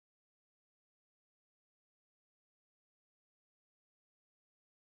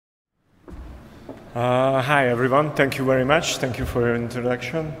Hi everyone, thank you very much. Thank you for your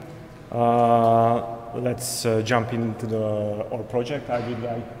introduction. Let's jump into our project. I would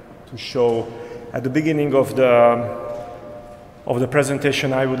like to show at the beginning of the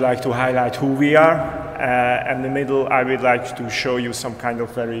presentation, I would like to highlight who we are. In the middle, I would like to show you some kind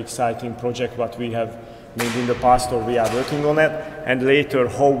of very exciting project what we have made in the past or we are working on it, and later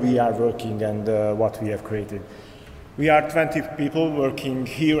how we are working and what we have created. We are 20 people working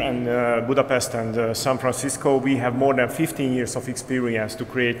here in Budapest and San Francisco. We have more than 15 years of experience to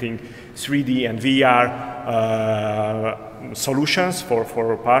creating 3D and VR solutions for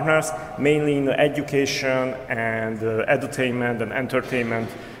partners, mainly in the education and edutainment and entertainment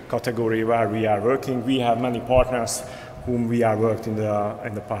category where we are working. We have many partners whom we have worked in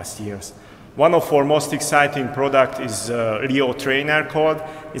the past years. One of our most exciting product is Leo Trainer called.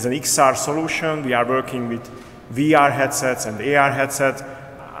 It's an XR solution. We are working with VR headsets and AR headsets.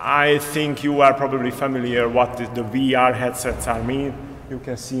 I think you are probably familiar what the VR headsets are mean. You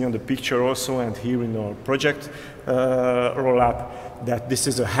can see on the picture also and here in our project roll-up that this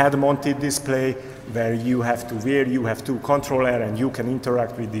is a head-mounted display where you have to wear, you have two controllers and you can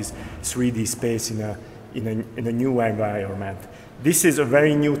interact with this 3D space in a new environment. This is a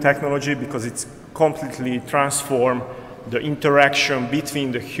very new technology because it's completely transformed the interaction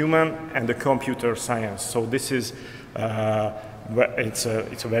between the human and the computer science. So this is, it's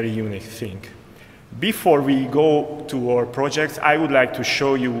a very unique thing. Before we go to our project, I would like to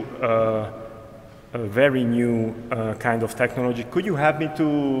show you a very new kind of technology. Could you help me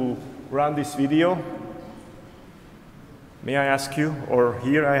to run this video? May I ask you, or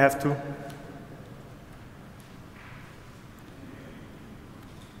here I have to?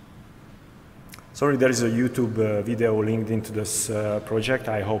 Sorry, there is a YouTube video linked into this project.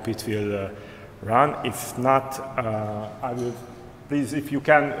 I hope it will run. If not, I will, please, if you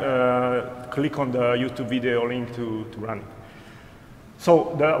can, click on the YouTube video link to run it.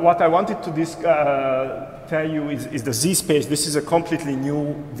 So what I wanted to tell you is the Z-Space. This is a completely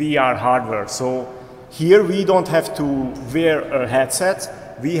new VR hardware. So here we don't have to wear a headset.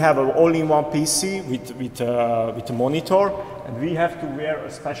 We have an all-in-one PC with a monitor, and we have to wear a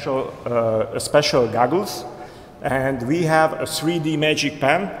special goggles, and we have a 3D magic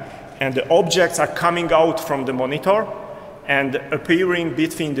pen, and the objects are coming out from the monitor and appearing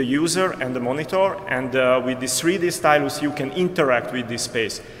between the user and the monitor, and with this 3D stylus you can interact with this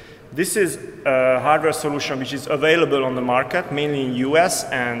space. This is a hardware solution which is available on the market, mainly in US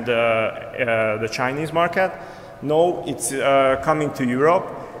and the Chinese market. Now it's coming to Europe,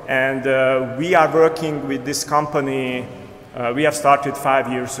 and we are working with this company. We have started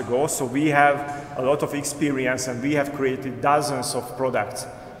 5 years ago, so we have a lot of experience and we have created dozens of products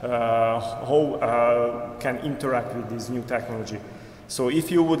who can interact with this new technology. So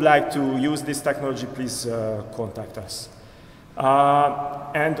if you would like to use this technology, please contact us.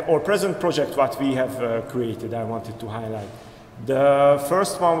 And our present project, what we have created, I wanted to highlight. The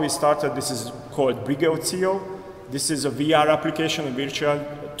first one we started, this is called Brigatio. This is a VR application, a virtual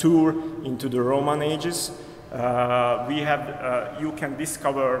tour into the Roman ages. You can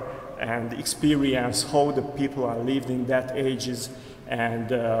discover and experience how the people are lived in that ages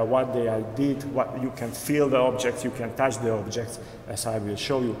and what they did. You can feel the objects, you can touch the objects, as I will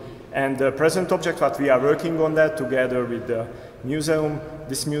show you. And the present object, what we are working on that together with the museum,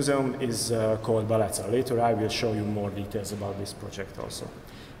 this museum is called Balaca. Later I will show you more details about this project also.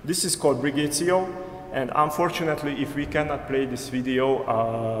 This is called Brigatio, and unfortunately if we cannot play this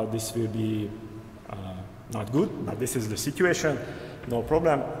video, this will be not good, but this is the situation, no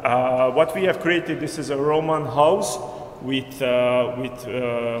problem. What we have created, this is a Roman house with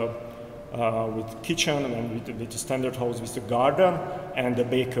kitchen and with a standard house with a garden and a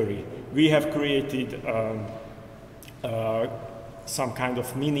bakery. We have created some kind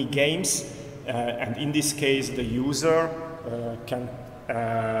of mini games, and in this case the user can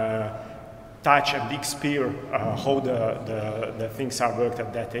touch and experience how the things are worked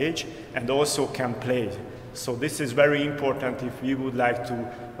at that age, and also can play. So this is very important if we would like to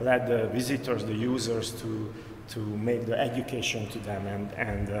let the visitors, the users, to make the education to them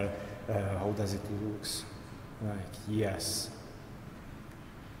and how does it look like. Yes.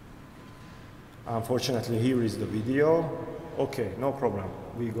 Unfortunately, here is the video. Okay, no problem.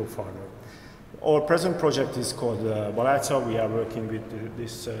 We go further. Our present project is called Balaca. We are working with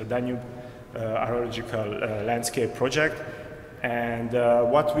this Danube Archaeological landscape project. And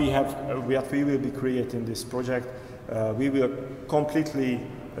what we will be creating this project, we will completely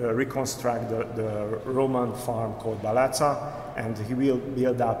reconstruct the Roman farm called Balaca, and he will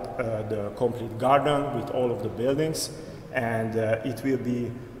build up the complete garden with all of the buildings, and it will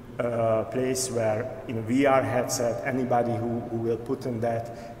be place where in a VR headset, anybody who will put in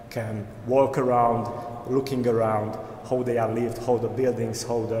that can walk around, looking around, how they are lived, how the buildings,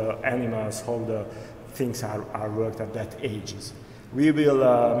 how the animals, how the things are worked at that ages. We will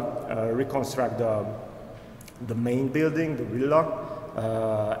reconstruct the main building, the villa,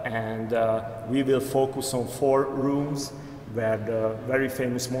 and we will focus on 4 rooms where the very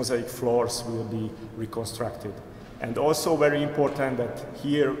famous mosaic floors will be reconstructed. And also very important that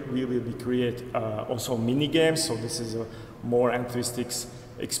here we will be create also mini games, so this is a more enthusiastic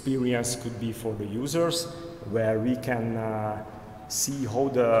experience could be for the users, where we can see how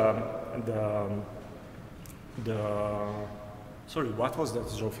sorry, what was that,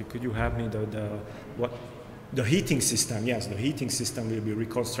 Zsófia? Could you have me the heating system? Yes, the heating system will be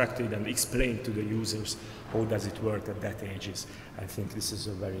reconstructed and explained to the users how does it work at that ages. I think this is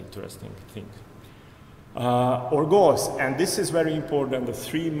a very interesting thing. Our goals, and this is very important, the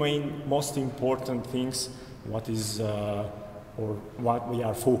 3 most important things, what is or what we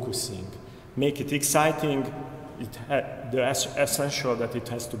are focusing. Make it exciting, the essential that it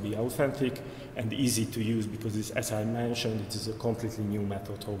has to be authentic and easy to use, because as I mentioned, it is a completely new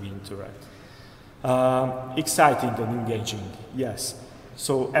method how we interact. Exciting and engaging, yes.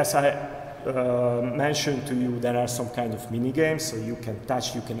 So as I mentioned to you, there are some kind of mini games, so you can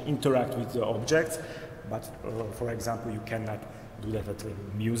touch, you can interact with the objects, but for example, you cannot do that at a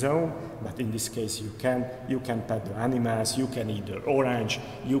museum, but in this case you can pet the animals, you can eat the orange,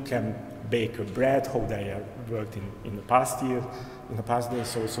 you can bake a bread, how they are worked in the past days.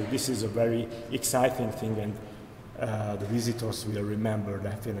 So this is a very exciting thing, and the visitors will remember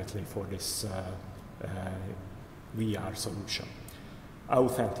definitely for this VR solution.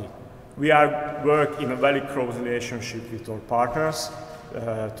 Authentic. We are working in a very close relationship with our partners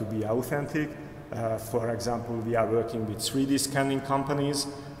to be authentic. For example, we are working with 3D scanning companies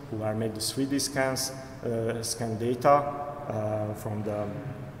who are making the 3D scans, scan data from the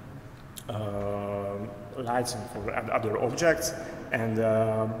lights and for other objects, and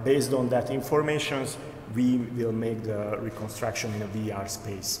based on that information, we will make the reconstruction in a VR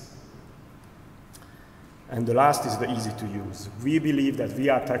space. And the last is the easy to use. We believe that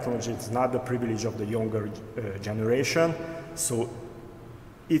VR technology is not the privilege of the younger generation, so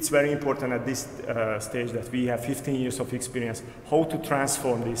it's very important at this stage that we have 15 years of experience how to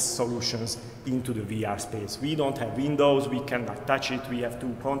transform these solutions into the VR space. We don't have windows, we cannot touch it, we have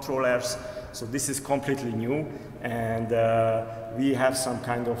 2 controllers, so this is completely new, and we have some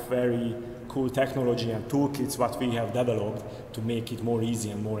kind of very cool technology and toolkits what we have developed to make it more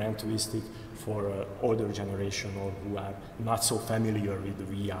easy and more enthusiastic for older generation or who are not so familiar with the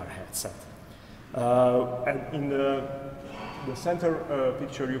VR headset. And in the center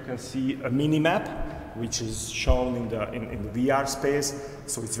picture you can see a mini map which is shown in the VR space,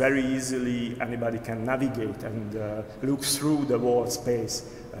 so it's very easily anybody can navigate and look through the wall space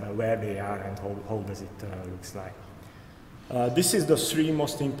where they are and how does it looks like. This is the 3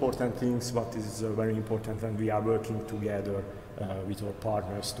 most important things what is very important, and we are working together with our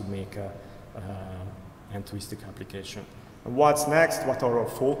partners to make a enthusiastic application. And what's next, what are our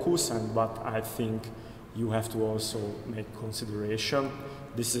focus, and what I think you have to also make consideration,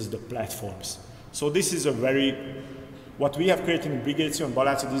 this is the platforms. So this is a what we have created in Béky Zófia and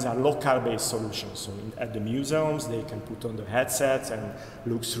Balázs, these are local-based solutions. So at the museums, they can put on the headsets and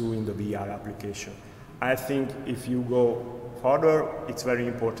look through in the VR application. I think if you go further, it's very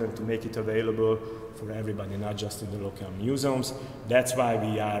important to make it available for everybody, not just in the local museums. That's why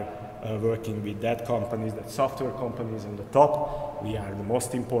we are working with that companies, that software companies on the top. We are the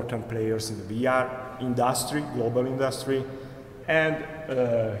most important players in the VR industry, global industry. And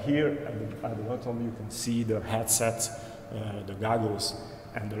here at the bottom you can see the headsets, the goggles.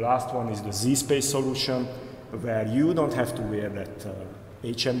 And the last one is the Z-Space solution, where you don't have to wear that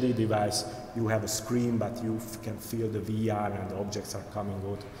HMD device. You have a screen, but you can feel the VR and the objects are coming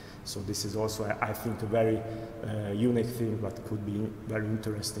out. So this is also, I think, a very unique thing, but could be very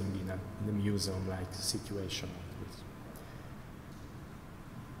interesting in a museum-like situation.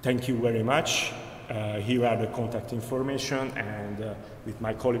 Thank you very much. Here are the contact information, and with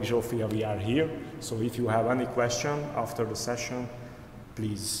my colleague Zsófia, we are here. So if you have any question after the session,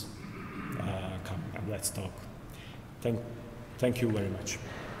 please come and let's talk. Thank you very much.